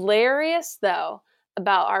 What's hilarious, though,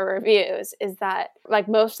 about our reviews is that, like,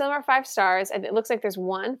 most of them are 5 stars, and it looks like there's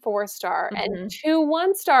 1 4-star and 2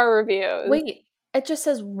 1-star reviews. Wait, it just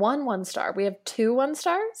says 1 star. We have 2 1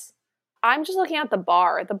 stars? I'm just looking at the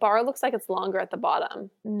bar. The bar looks like it's longer at the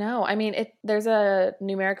bottom. No, I mean, there's a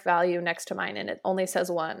numeric value next to mine, and it only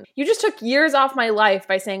says 1. You just took years off my life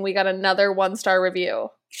by saying we got another 1-star review.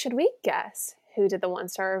 Should we guess who did the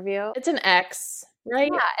 1-star review? It's an X,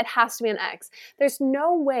 right? Yeah, it has to be an X. There's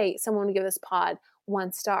no way someone would give this pod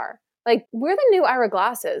 1 star. Like, we're the new Ira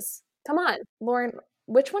Glasses. Come on. Lauren,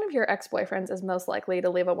 which one of your ex-boyfriends is most likely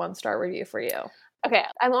to leave a 1-star review for you? Okay,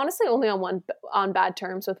 I'm honestly only on bad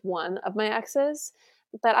terms with one of my exes,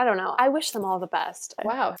 but I don't know. I wish them all the best.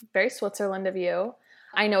 Wow, very Switzerland of you.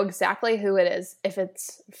 I know exactly who it is if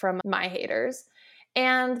it's from my haters,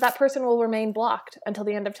 and that person will remain blocked until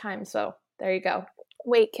the end of time, so there you go.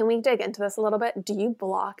 Wait, can we dig into this a little bit? Do you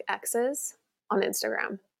block exes on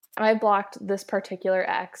Instagram? I blocked this particular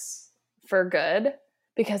ex for good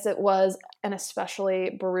because it was an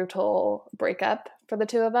especially brutal breakup for the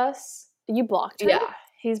two of us. You blocked him? Yeah,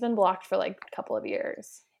 he's been blocked for like a couple of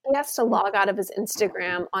years. He has to log out of his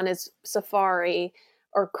Instagram on his Safari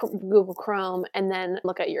or Google Chrome and then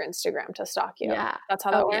look at your Instagram to stalk you. Yeah. That's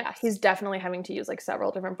how that works? Yeah. He's definitely having to use like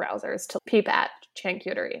several different browsers to peep at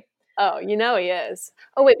Chancuterie. Oh, you know he is.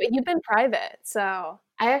 Oh, wait, but you've been private, so.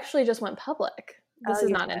 I actually just went public. This Oh, is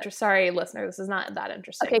you not did. interesting. Sorry, listener. This is not that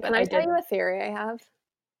interesting. Okay, but can I tell did. you a theory I have?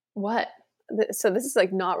 What? So this is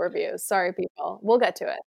like not reviews. Sorry, people. We'll get to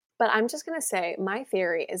it. But I'm just going to say my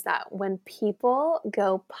theory is that when people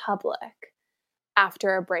go public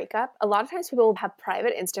after a breakup, a lot of times people will have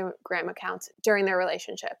private Instagram accounts during their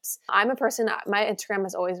relationships. I'm a person, my Instagram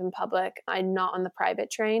has always been public. I'm not on the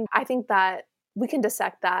private train. I think that we can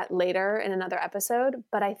dissect that later in another episode.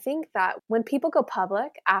 But I think that when people go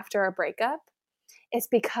public after a breakup, it's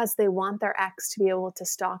because they want their ex to be able to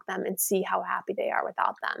stalk them and see how happy they are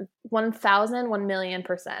without them. 1,000,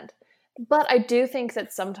 1,000,000%. But I do think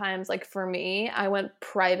that sometimes, like for me, I went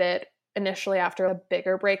private initially after a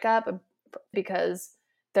bigger breakup because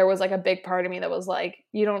there was like a big part of me that was like,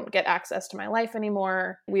 you don't get access to my life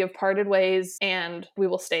anymore. We have parted ways and we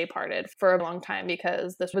will stay parted for a long time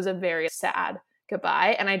because this was a very sad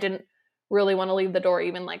goodbye. And I didn't really want to leave the door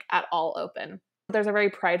even like at all open. There's a very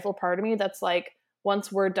prideful part of me that's like,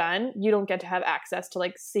 once we're done, you don't get to have access to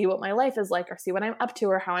like see what my life is like or see what I'm up to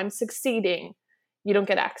or how I'm succeeding. You don't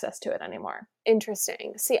get access to it anymore.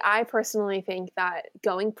 Interesting. See, I personally think that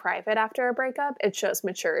going private after a breakup, it shows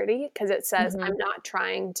maturity because it says, I'm not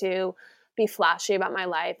trying to be flashy about my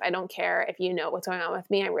life. I don't care if you know what's going on with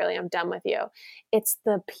me. I really am done with you. It's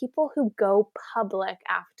the people who go public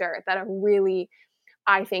after that are really,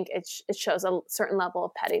 I think it shows a certain level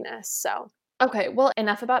of pettiness. So. Okay, well,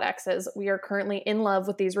 enough about exes. We are currently in love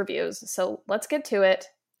with these reviews, so let's get to it.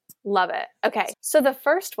 Love it. Okay, so the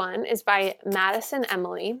first one is by Madison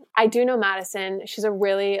Emily. I do know Madison. She's a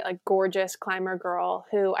really gorgeous climber girl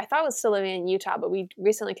who I thought was still living in Utah, but we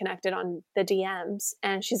recently connected on the DMs,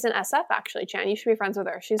 and she's in SF actually. Chan, you should be friends with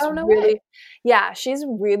her. She's yeah, she's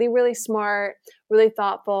really, really smart, really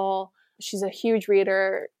thoughtful. She's a huge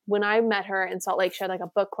reader. When I met her in Salt Lake, she had like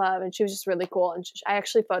a book club and she was just really cool. And I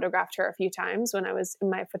actually photographed her a few times when I was in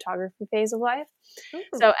my photography phase of life. Ooh.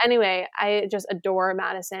 So anyway, I just adore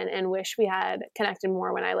Madison and wish we had connected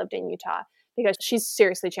more when I lived in Utah because she's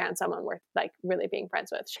seriously Chan, someone worth like really being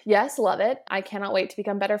friends with. Yes, love it. I cannot wait to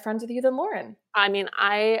become better friends with you than Lauren. I mean,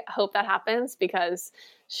 I hope that happens because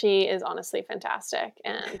she is honestly fantastic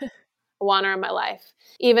and I want her in my life,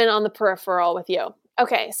 even on the peripheral with you.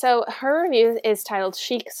 Okay, so her review is titled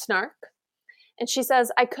Chic Snark, and she says,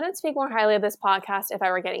 I couldn't speak more highly of this podcast if I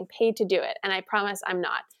were getting paid to do it, and I promise I'm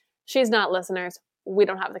not. She's not, listeners. We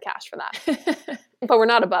don't have the cash for that, but we're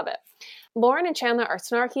not above it. Lauren and Chandler are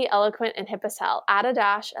snarky, eloquent, and hip as hell. Add a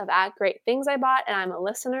dash of at great things I bought, and I'm a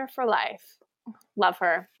listener for life. Love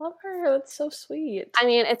her. Love her. That's so sweet. I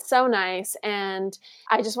mean, it's so nice. And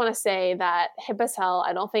I just want to say that hip as hell,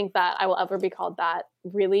 I don't think that I will ever be called that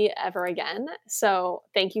really ever again. So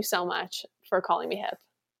thank you so much for calling me hip.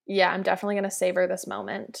 Yeah, I'm definitely going to savor this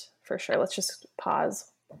moment for sure. Let's just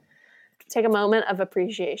pause. Take a moment of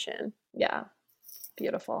appreciation. Yeah.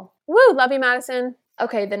 Beautiful. Woo! Love you, Madison.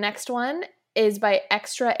 Okay, the next one is by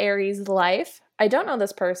Extra Aries Life. I don't know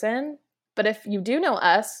this person, but if you do know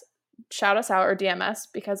us, shout us out or DM us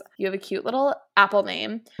because you have a cute little Apple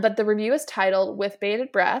name. But the review is titled With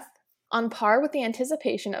Bated Breath. On par with the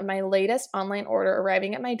anticipation of my latest online order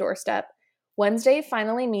arriving at my doorstep, Wednesday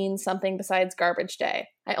finally means something besides garbage day.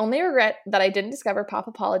 I only regret that I didn't discover Pop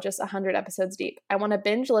Apologists 100 episodes deep. I want to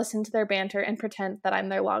binge listen to their banter and pretend that I'm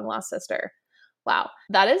their long-lost sister. Wow,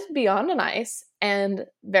 that is beyond nice and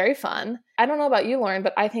very fun. I don't know about you, Lauren,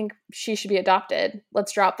 but I think she should be adopted.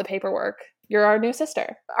 Let's drop the paperwork. You're our new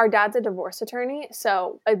sister. Our dad's a divorce attorney,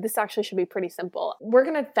 so this actually should be pretty simple. We're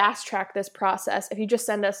going to fast track this process. If you just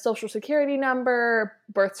send us social security number,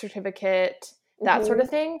 birth certificate, that sort of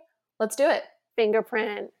thing, let's do it.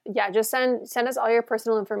 Fingerprint. Yeah, just send us all your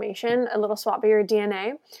personal information, a little swap of your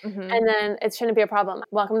DNA, and then it shouldn't be a problem.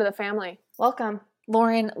 Welcome to the family. Welcome.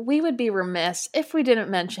 Lauren, we would be remiss if we didn't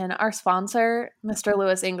mention our sponsor, Mr.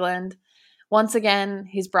 Lewis England. Once again,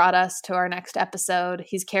 he's brought us to our next episode.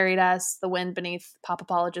 He's carried us the wind beneath Pop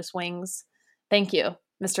Apologist wings. Thank you,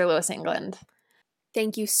 Mr. Lewis England.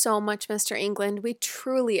 Thank you so much, Mr. England. We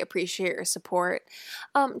truly appreciate your support.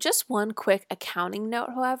 Just one quick accounting note,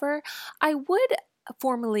 however. I would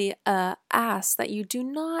formally ask that you do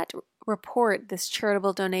not report this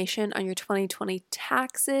charitable donation on your 2020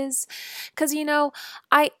 taxes. Because,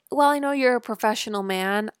 I know you're a professional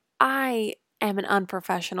man, I am an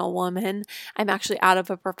unprofessional woman. I'm actually out of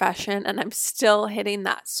a profession and I'm still hitting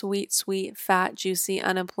that sweet, sweet, fat, juicy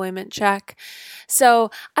unemployment check.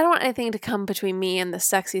 So I don't want anything to come between me and the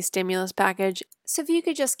sexy stimulus package. So if you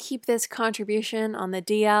could just keep this contribution on the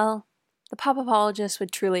DL, the Pop Apologist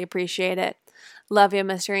would truly appreciate it. Love you,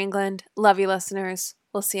 Mr. England. Love you, listeners.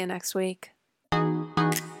 We'll see you next week.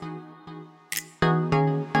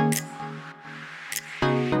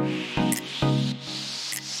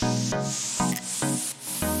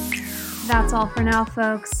 That's all for now,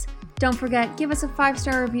 folks. Don't forget, give us a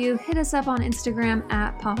 5-star review, hit us up on Instagram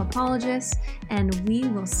at PopApologists, and we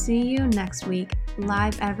will see you next week,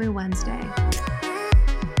 live every Wednesday.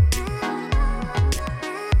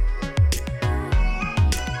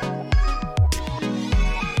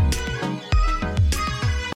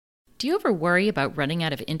 Do you ever worry about running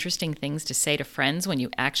out of interesting things to say to friends when you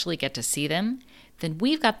actually get to see them? Then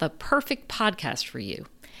we've got the perfect podcast for you.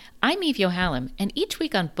 I'm Eve Yohalem, and each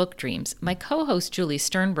week on Book Dreams, my co-host Julie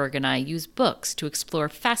Sternberg and I use books to explore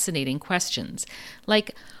fascinating questions,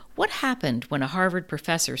 like what happened when a Harvard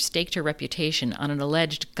professor staked her reputation on an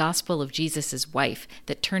alleged Gospel of Jesus' wife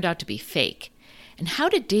that turned out to be fake? And how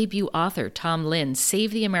did debut author Tom Lynn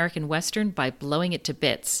save the American Western by blowing it to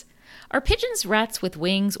bits? Are pigeons rats with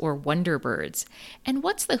wings or wonder birds? And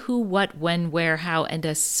what's the who, what, when, where, how, and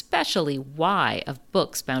especially why of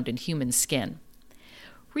books bound in human skin?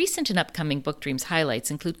 Recent and upcoming Book Dreams highlights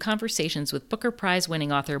include conversations with Booker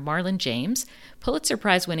Prize-winning author Marlon James, Pulitzer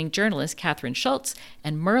Prize-winning journalist Kathryn Schultz,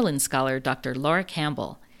 and Merlin scholar Dr. Laura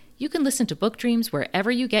Campbell. You can listen to Book Dreams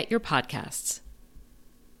wherever you get your podcasts.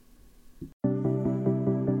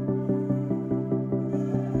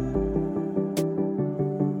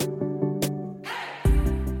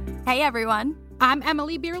 Hey everyone, I'm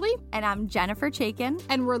Emily Beerley. and I'm Jennifer Chaikin,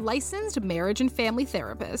 And we're licensed marriage and family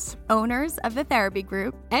therapists owners of the Therapy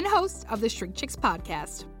Group. and hosts of the Shrink Chicks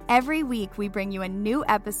podcast. Every week we bring you a new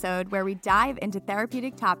episode where we dive into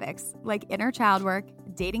therapeutic topics like inner child work,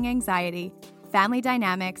 dating anxiety, family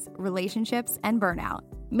dynamics, relationships, and burnout.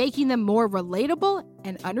 Making them more relatable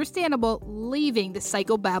and understandable, leaving the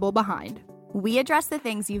psychobabble behind. We address the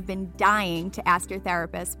things you've been dying to ask your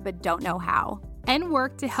therapist but don't know how. And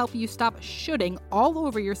work to help you stop shooting all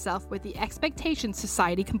over yourself with the expectations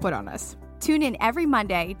society can put on us. Tune in every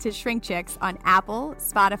Monday to Shrink Chicks on Apple,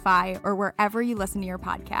 Spotify, or wherever you listen to your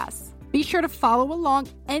podcasts. Be sure to follow along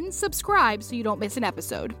and subscribe so you don't miss an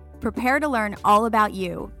episode. Prepare to learn all about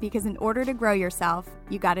you, because in order to grow yourself,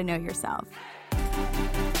 you got to know yourself.